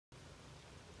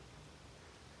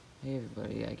Hey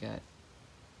everybody, I'm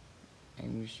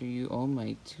going to show you all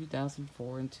my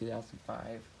 2004 and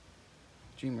 2005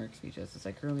 DreamWorks VHSs.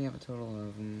 I currently have a total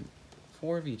of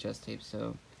 4 VHS tapes,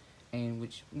 and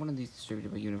which one of these is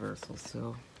distributed by Universal.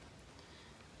 So,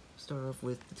 start off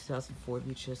with the 2004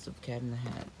 VHS of Cat in the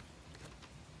Hat.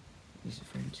 Here's the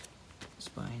front,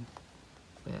 spine,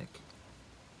 back.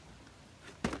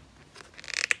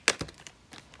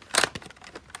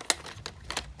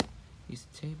 Here's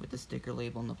the tape with the sticker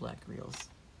label and the black reels.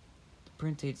 The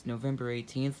print date's November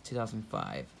 18th,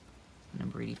 2005,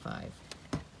 number 85.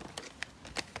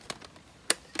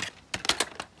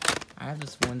 I have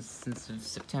this one since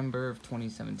September of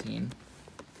 2017. And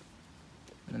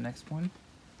the next one,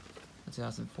 the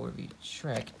 2004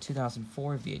 Shrek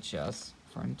 2004 VHS,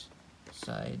 front,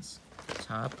 sides,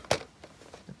 top,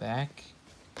 the back.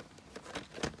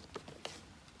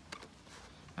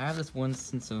 I have this one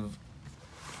since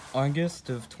August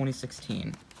of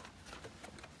 2016.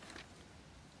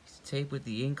 It's a tape with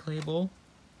the ink label.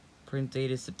 Print date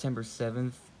is September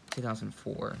 7th,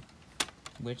 2004.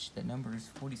 Which the number is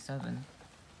 47.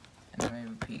 And then I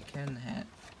repeat, Cat in the Hat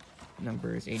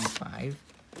number is 85.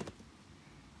 Find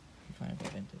if I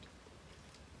invented.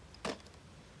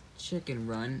 Chicken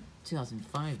Run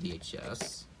 2005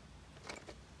 VHS.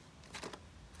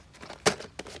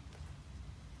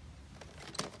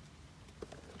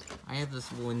 I have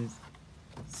this one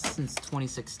since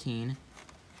 2016.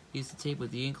 Here's the tape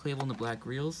with the ink label and the black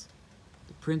reels.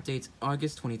 The print date's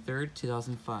August 23rd,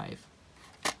 2005.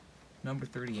 Number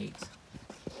 38.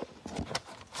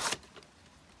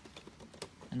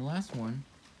 And the last one,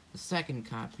 the second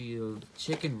copy of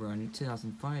Chicken Run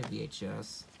 2005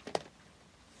 VHS.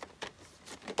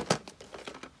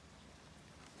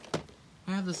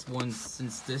 I have this one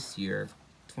since this year,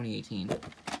 2018.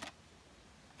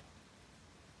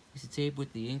 It's a tape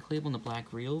with the ink label and the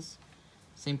black reels.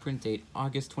 Same print date,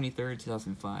 August 23rd,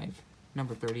 2005.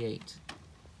 Number 38.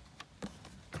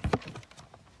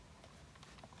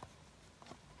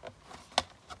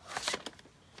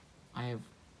 I have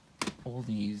all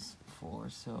these before,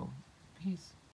 so peace.